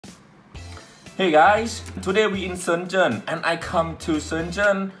Hey guys, today we in Shenzhen and I come to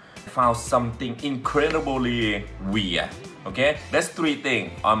Shenzhen, found something incredibly weird. Okay, there's three things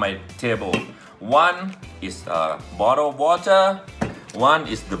on my table. One is a bottle of water, one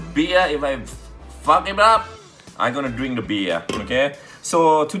is the beer. If I fuck it up, I'm gonna drink the beer. Okay,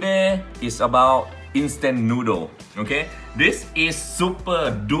 so today is about instant noodle. Okay, this is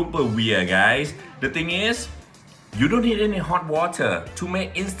super duper weird, guys. The thing is, you don't need any hot water to make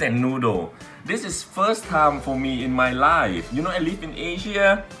instant noodle. This is first time for me in my life. You know, I live in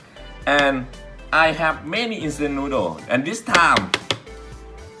Asia and I have many instant noodle, and this time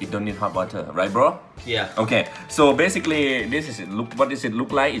it don't need hot water, right bro? Yeah. Okay, so basically this is it. Look, what does it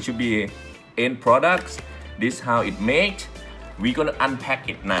look like? It should be end products. This is how it made. We're gonna unpack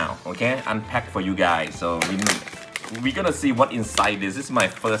it now, okay? Unpack for you guys. So we're gonna see what inside this. This is my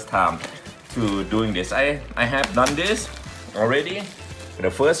first time to doing this. I have done this already. The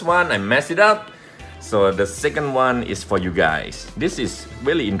first one I messed it up, so the second one is for you guys. This is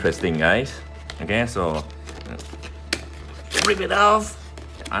really interesting, guys. Okay, so rip it off,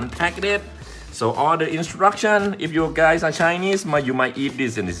 unpack it. So all the instruction, if you guys are Chinese, you might eat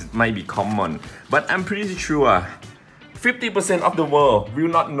this and this might be common, but I'm pretty sure 50% of the world will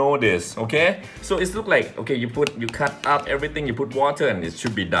not know this. Okay, so it looks like, okay, you cut up everything, you put water and it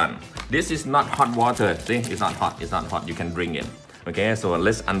should be done. This is not hot water. See, it's not hot, it's not hot. You can drink it. Okay, so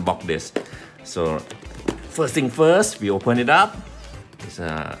let's unbox this. So first thing first, we open it up. It's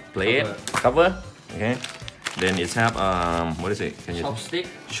a plate cover. Okay, then it's have what is it? Can you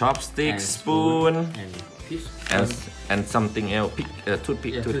chopstick, spoon, and something else.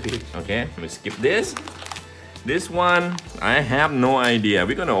 Toothpick. Okay, we skip this. This one I have no idea.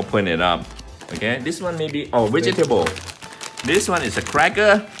 We're gonna open it up. Okay, this one maybe vegetable. This one is a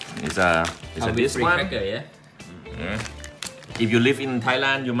cracker. It's this one. Cracker, yeah. If you live in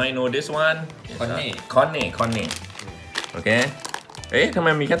Thailand, you might know this one. Conne. Okay. ทำไม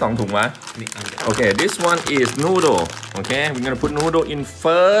มีแค่2ถุงวะ Okay, this one is noodle. Okay, we're gonna put noodle in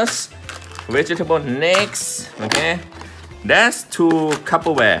first. Vegetable next. Okay. That's two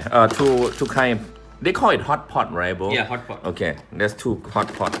Tupperware. Two kind. They call it hot pot, right, bro? Yeah, hot pot. Okay, that's two hot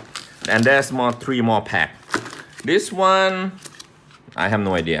pot. And there's three more pack. This one, I have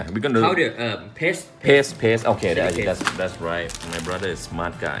no idea. We're gonna powder, paste. Okay, that's right. My brother is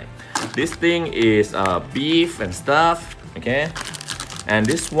smart guy. This thing is beef and stuff. Okay, and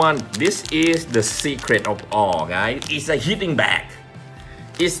this is the secret of all, guys. It's a heating bag.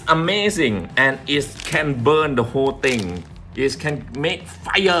 It's amazing and it can burn the whole thing. It can make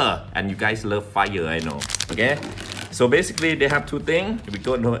fire, and you guys love fire, I know. Okay, so basically they have two things. We're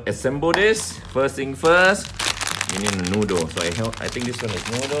going to assemble this. First thing first. You need a noodle, so I think this one is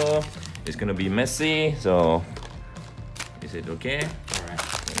noodle. It's gonna be messy, so is it okay? Alright.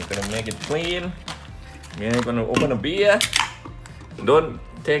 We're gonna make it clean. We're gonna open a beer. Don't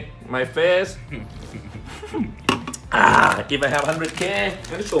take my face. If I have 100K, I'm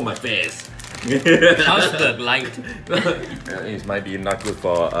gonna show my face. Carlsberg light. It might be not good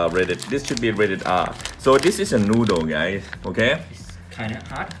for rated. This should be rated R. So this is a noodle, guys. Okay. It's kind of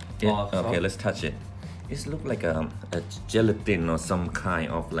hard. Yeah. Okay, let's touch it. It looks like a gelatin or some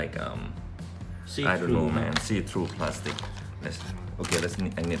kind of like I don't know, man. See-through plastic. I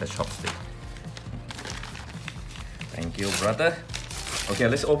need a chopstick. Thank you, brother. Okay,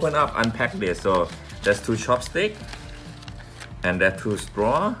 let's open up, unpack this. So there's two chopsticks and there two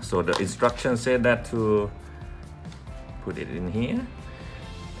straw. So the instructions say that to put it in here.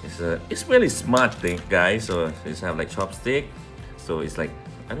 It's really smart thing, guys. So it's have like chopstick. So it's like,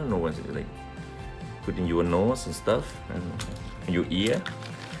 I don't know what it's like. Put in your nose and stuff, and your ear.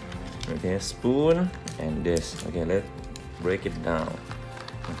 Okay, spoon and this. Okay, let's break it down.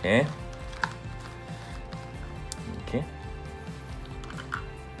 Okay.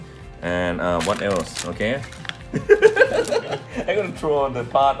 And what else? Okay. I'm gonna throw the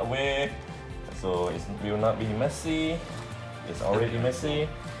part away, so it will not be messy. It's already messy.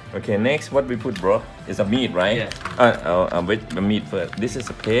 Okay, next what we put, bro? It's a meat, right? Yeah. Wait, the meat first. This is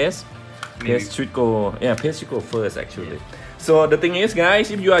a paste. Paste should go first, actually. So the thing is,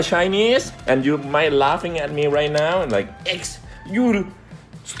 guys, if you are Chinese and you might laughing at me right now and like, you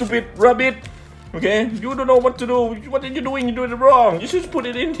stupid rabbit. Okay, you don't know what to do. What are you doing? You doing it wrong. You should put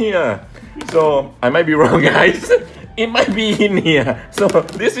it in here. So I might be wrong, guys. It might be in here. So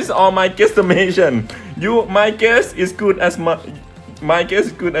this is all my guesstimation. My guess is good as my guess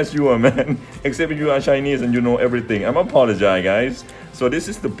is good as yours, man. Except if you are Chinese and you know everything. I'm apologize, guys. So this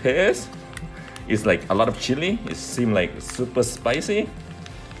is the paste. It's like a lot of chili. It seems like super spicy.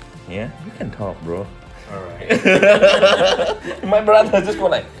 Yeah, you can talk, bro. Alright. My brother just go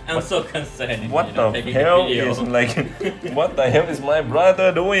like, I'm so concerned. what you know, the taking hell video. is like, what the hell is my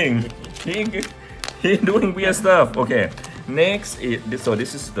brother doing? He doing weird stuff. Okay, next is so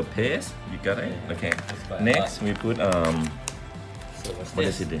this is the paste. You got it? Yeah, Okay. that's quite a Next we put So what's what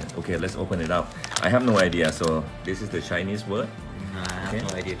this? is it there? Okay, let's open it up. I have no idea. So this is the Chinese word. Nah, I have Okay.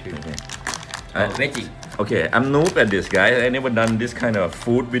 no idea too. Okay. Oh, veggie. Okay, I'm noob at this, guys. I never done this kind of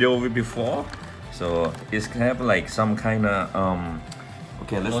food video before, so it's kind of like some kind of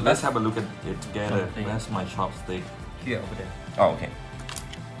Okay, let's have a look at it together. Something. Where's my chopstick? Here, over there. Oh, okay.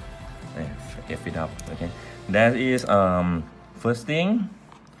 F it up. Okay, that is first thing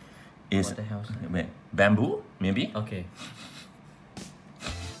is What the hell is that? wait, bamboo maybe. Okay.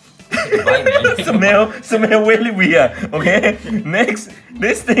 Bye, man. smell really weird. Okay, next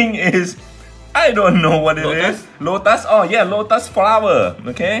this thing is. I don't know what it is. Lotus. Oh yeah, lotus flower.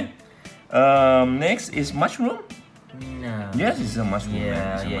 Okay. Next is mushroom. No. Yes, it's a mushroom. man.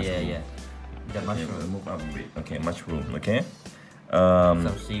 Yeah, It's a mushroom. yeah. The Okay, mushroom. we'll move up a bit. Okay, mushroom. Okay.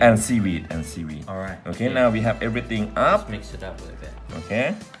 Some seaweed. And seaweed. Alright. Okay, now we have everything up. Mix it up a little bit.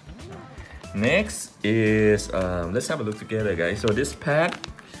 Okay. Next is let's have a look together, guys. So this pack.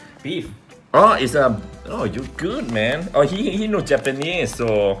 Beef. Oh, it's a. Oh, you're good, man. Oh, he knows Japanese,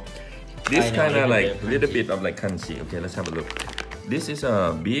 so. This I know, kind of little like bit little crunchy. bit of like crunchy. Okay, let's have a look. This is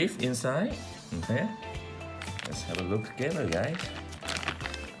a beef inside. Okay, let's have a look together, guys.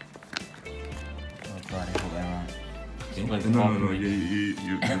 Oh god, I hope I'm wrong. No, you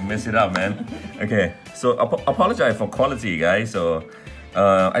mess it up, man. Okay, so apologize for quality, guys. So,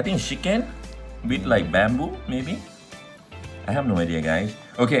 I think chicken with like bamboo, maybe. I have no idea, guys.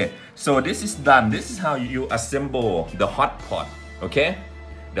 Okay, so this is done. This is how you assemble the hot pot. Okay.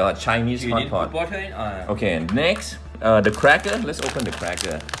 The Chinese Do you hot need to pot. put water in? Okay, next, the cracker. Let's open the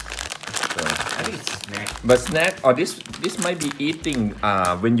cracker. So, I think it's a snack. but snack, or this might be eating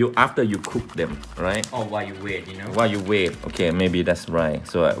when you after you cook them, right? Oh, while you wait, you know? While you wait. Okay, maybe that's right.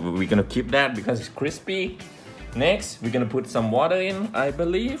 So we're gonna keep that because it's crispy. Next, we're gonna put some water in. I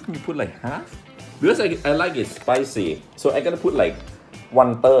believe we put like half because I like it spicy. So I gotta put like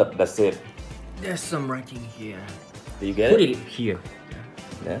 1/3. That's it. There's some writing here. Do you get Put it? it here.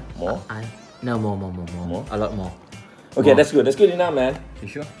 Yeah, more. No, more. More? A lot more. Okay, More. that's good. That's good enough, man. You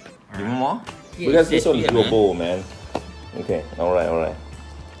sure? Give me more? Yeah, Because it's this one is here, your man. bowl, man. Okay, alright.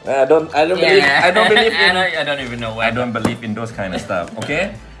 I don't believe I don't even know why. I don't believe in those kind of stuff.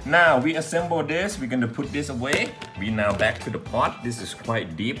 Okay? Now we assemble this, we're gonna put this away. We now back to the pot. This is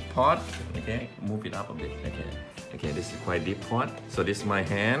quite deep pot. Okay, move it up a bit. Okay, this is quite deep pot. So this is my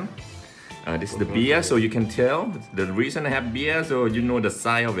hand. This is the beer, so you can tell the reason I have beer, so you know the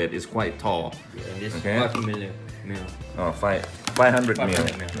size of it is quite tall. Yeah, this Okay. 40 mil. Oh, 500 ml. 500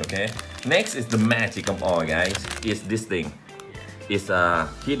 ml. Okay. Next is the magic of all, guys. Is this thing? It's a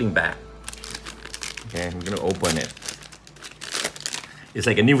heating bath. Okay, I'm gonna open it. It's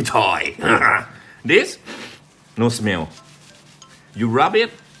like a new toy. This, no smell. You rub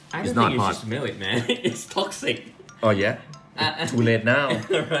it, I it's don't not think you hot. should smell it, man. It's toxic. Oh yeah. Too late now.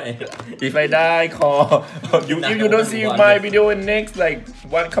 Right. If I die, call. If you don't see my video in next like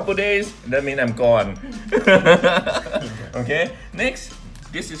couple days, that means I'm gone. Okay. Next,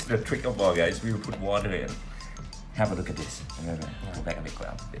 this is the trick of all, guys. We will put water in. Have a look at this. Go back a bit. Go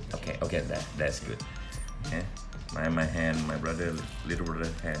up a bit. Okay. That's good. Okay. My hand, my little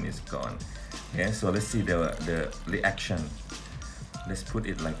brother hand is gone. Okay. So let's see the reaction. Let's put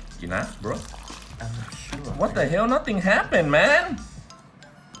it like enough, bro. I'm not sure. What the hell? Nothing happened, man.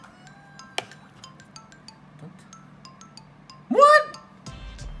 What?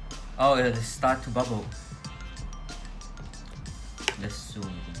 Oh, it start to bubble. Let's zoom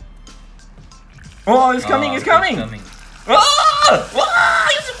in. Oh, it's coming! It's coming! Oh! Oh!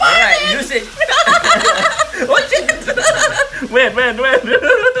 It's Alright, fire! use it. Oh shit! Wait!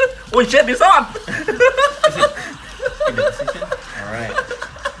 Oh shit! It's on! Alright.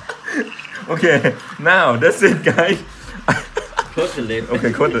 Okay, now that's it, guys. Close the lid.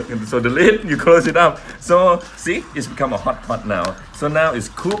 Okay, so the lid, you close it up. So see, it's become a hot pot now. So now it's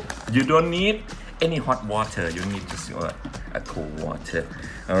cooked. You don't need any hot water. You need just a cold water.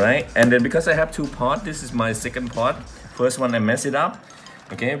 All right. And then because I have two pots, this is my second pot. First one I mess it up.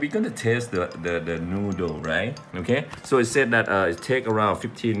 Okay, we're gonna taste the noodle, right? Okay. So it said that it take around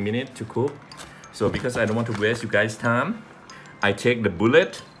 15 minutes to cook. So because I don't want to waste you guys' time, I take the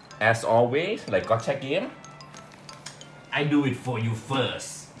bullet as always, like gotcha game. I do it for you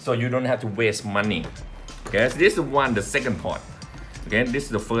first, so you don't have to waste money. Okay, so this is the second pot. Okay, this is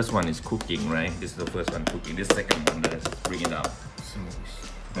the first one is cooking, right? This is the first one cooking. This second one, let's bring it up.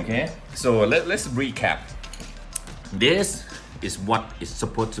 Okay, so let's recap. This is what it's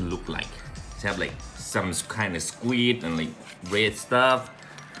supposed to look like. It have like some kind of squid and like red stuff.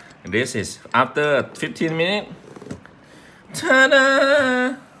 And this is after 15 minutes.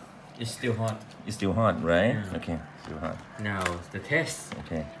 Ta-da! It's still hot. It's still hot, right? Yeah. Okay, still hot. Now the test.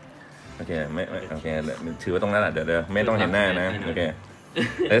 Okay. Okay, okay, ถือไว้ตรงนั้นแหละเดี๋ยวไม่ต้องเห็นหน้านะ Okay.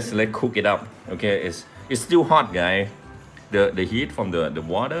 Let's cook it up. Okay, it's still hot, guys. The heat from the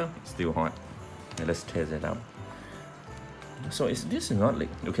water is still hot. Okay, let's taste it up. So this is not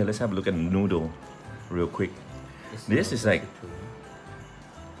like okay. Let's have a look at the noodle, real quick. This is like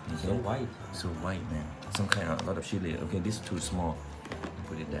so white. so white, man. Some kind of a lot of chili. Okay, this is too small.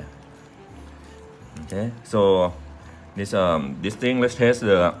 Put it there. Okay, so this thing. Let's taste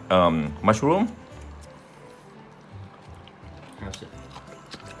the mushroom. How's it?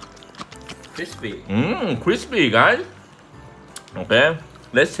 Crispy. Crispy, guys. Okay,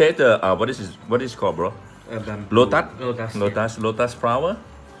 let's taste the what is it called, bro? Lotus flower.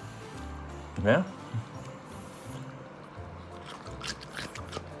 Yeah.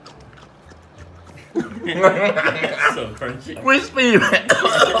 So crunchy. Crispy, man.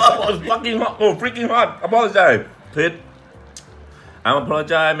 Oh, it's fucking hot. Oh, freaking hot. Apologize. Kid. I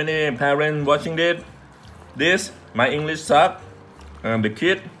apologize. Many parents watching this. My English suck. The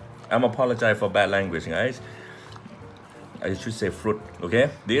kid. I'm apologize for bad language, guys. I should say fruit. Okay.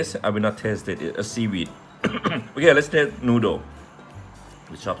 This I will not taste it. It's a seaweed. Okay, let's taste noodle.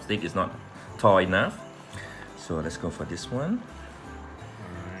 The chopstick is not tall enough, so let's go for this one.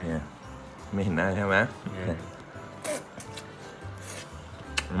 Yeah. ไม่เห็นหน้าใช่ไหม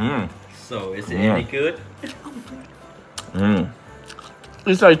So is it any good?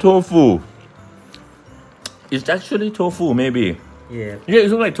 It's like tofu. It's actually tofu, maybe. Yeah. Yeah,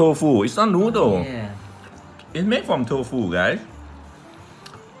 it's like tofu. It's not noodle. Yeah. It's made from tofu, guys.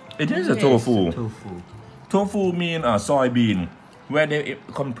 It is a Yes, tofu. Tofu. Tofu means soybean, where they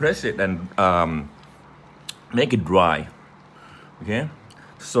compress it and make it dry. Okay,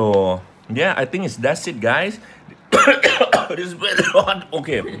 so yeah, I think that's it, guys. This is very hot.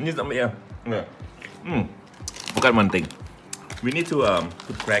 Okay, need some air. Forgot one thing. We need to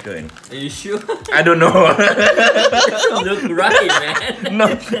put cracker in. Are you sure? I don't know. It look right, man. No,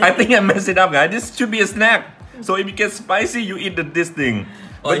 I think I messed it up, guys. This should be a snack. So if it gets spicy, you eat this thing.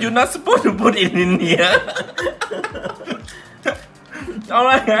 But you're not supposed to put it in here.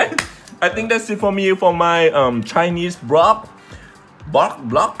 Alright, guys. I think that's it for me for my Chinese blog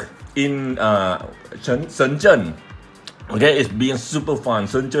in Shenzhen. Okay, it's been super fun.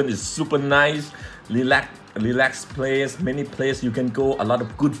 Shenzhen is super nice, relaxed place. Many places you can go. A lot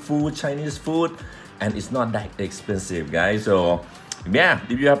of good food, Chinese food, and it's not that expensive, guys. So yeah,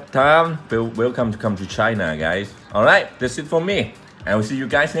 if you have time, welcome to come to China, guys. Alright, that's it for me. I will see you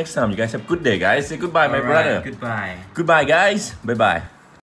guys next time. You guys have a good day, guys. Say goodbye, my brother. Goodbye. Goodbye, guys. Bye-bye.